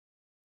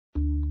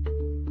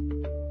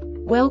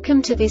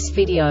Welcome to this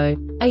video.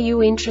 Are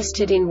you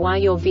interested in why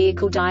your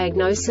vehicle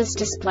diagnosis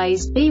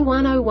displays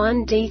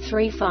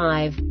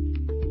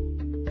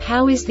B101D-35?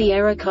 How is the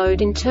error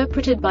code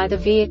interpreted by the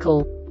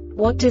vehicle?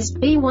 What does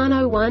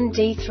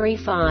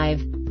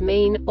B101D-35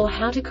 mean, or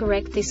how to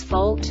correct this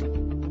fault?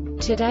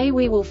 Today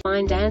we will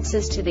find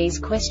answers to these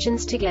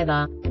questions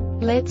together.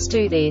 Let's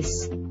do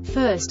this.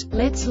 First,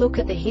 let's look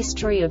at the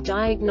history of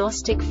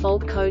diagnostic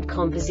fault code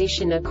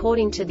composition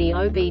according to the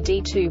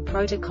OBD2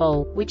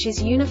 protocol, which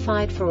is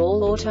unified for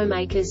all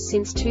automakers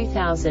since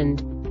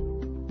 2000.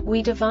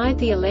 We divide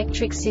the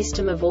electric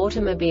system of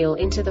automobile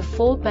into the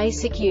four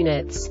basic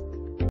units: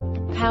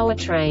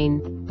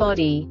 powertrain,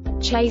 body,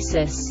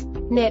 chassis,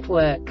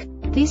 network.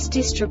 This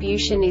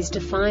distribution is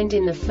defined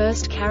in the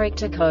first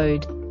character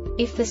code.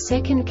 If the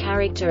second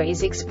character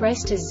is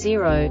expressed as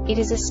 0, it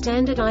is a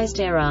standardized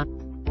error.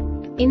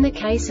 In the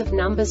case of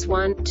numbers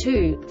 1,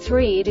 2,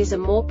 3, it is a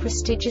more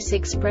prestigious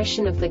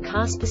expression of the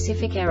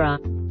car-specific error.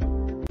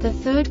 The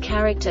third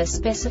character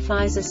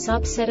specifies a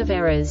subset of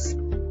errors.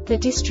 The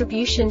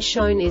distribution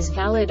shown is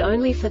valid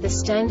only for the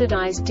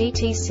standardized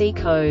DTC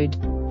code.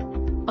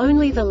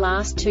 Only the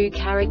last two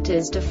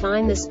characters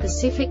define the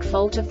specific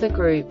fault of the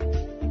group.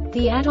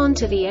 The add-on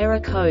to the error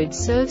code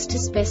serves to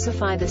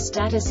specify the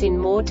status in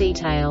more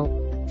detail.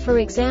 For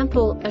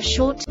example, a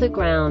short to the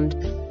ground.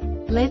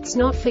 Let's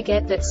not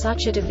forget that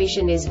such a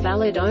division is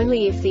valid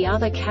only if the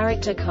other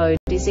character code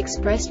is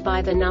expressed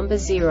by the number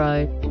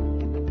 0.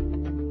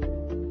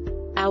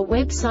 Our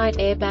website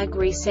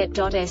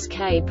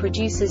airbagreset.sk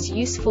produces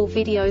useful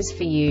videos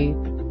for you.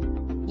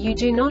 You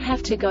do not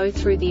have to go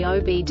through the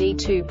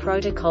OBD2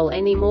 protocol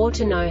anymore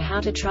to know how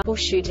to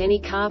troubleshoot any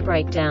car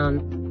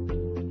breakdown.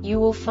 You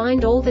will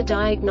find all the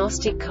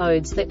diagnostic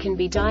codes that can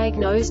be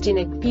diagnosed in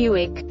a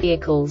Buick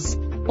vehicles.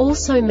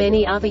 Also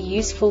many other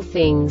useful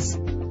things.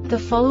 The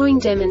following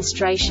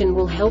demonstration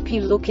will help you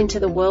look into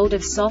the world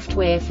of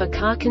software for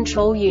car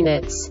control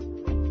units.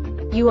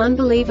 You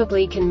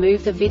unbelievably can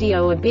move the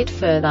video a bit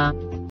further.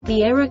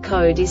 The error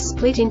code is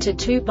split into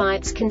 2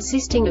 bytes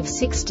consisting of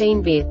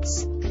 16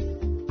 bits.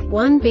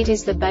 1 bit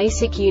is the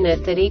basic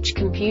unit that each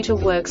computer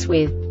works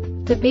with.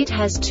 The bit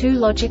has 2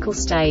 logical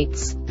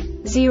states: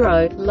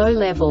 0, low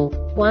level,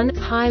 1,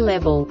 high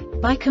level.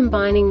 By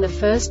combining the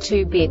first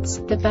 2 bits,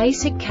 the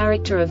basic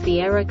character of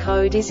the error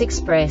code is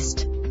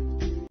expressed.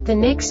 The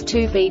next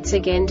 2 beats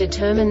again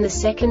determine the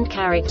second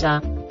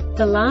character.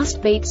 The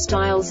last beat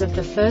styles of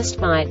the first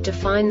byte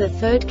define the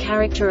third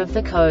character of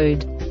the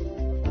code.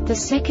 The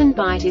second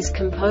byte is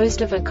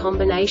composed of a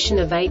combination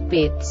of 8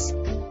 bits.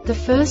 The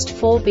first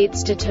 4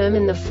 bits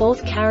determine the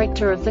fourth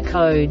character of the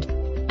code.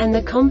 And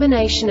the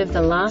combination of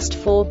the last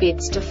 4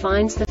 bits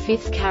defines the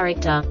fifth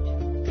character.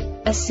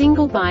 A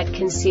single byte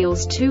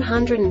conceals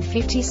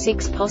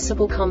 256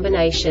 possible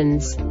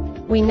combinations.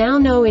 We now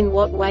know in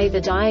what way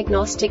the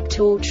diagnostic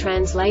tool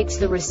translates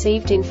the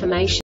received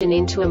information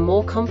into a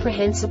more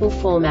comprehensible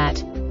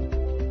format.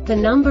 The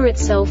number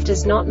itself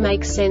does not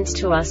make sense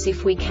to us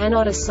if we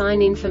cannot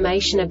assign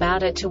information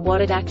about it to what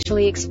it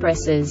actually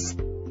expresses.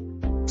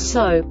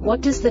 So,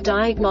 what does the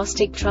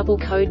Diagnostic Trouble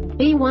Code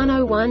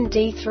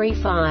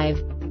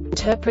B101D-35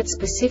 interpret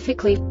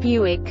specifically for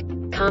Buick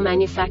car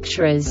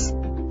manufacturers?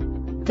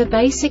 The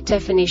basic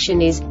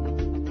definition is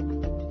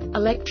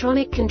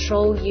electronic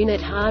control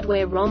unit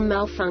hardware ROM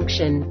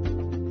malfunction.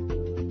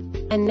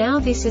 And now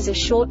this is a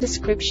short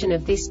description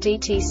of this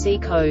DTC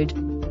code.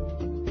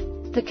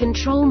 The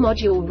control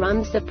module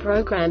runs the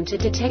program to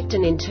detect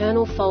an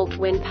internal fault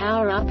when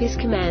power up is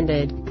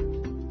commanded.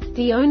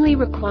 The only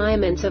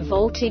requirements are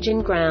voltage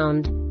and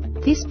ground.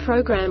 This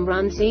program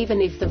runs even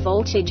if the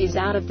voltage is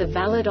out of the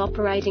valid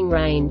operating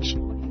range.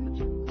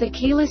 The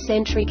keyless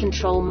entry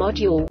control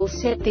module will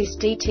set this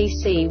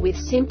DTC with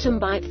symptom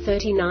byte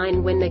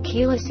 39 when the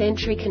keyless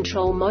entry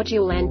control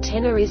module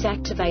antenna is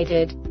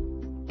activated.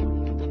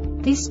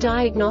 This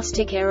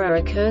diagnostic error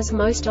occurs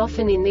most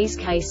often in these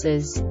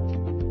cases.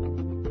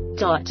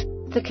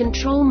 The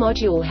control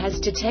module has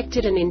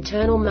detected an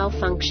internal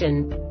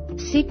malfunction.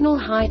 Signal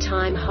high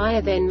time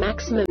higher than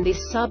maximum.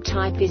 This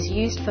subtype is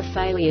used for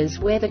failures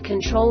where the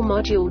control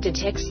module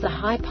detects the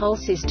high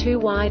pulse is too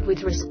wide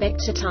with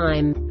respect to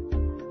time.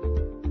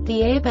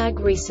 The Airbag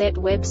Reset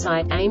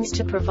website aims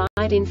to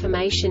provide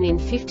information in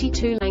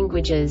 52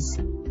 languages.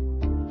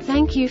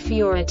 Thank you for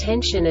your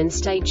attention and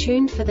stay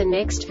tuned for the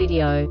next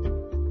video.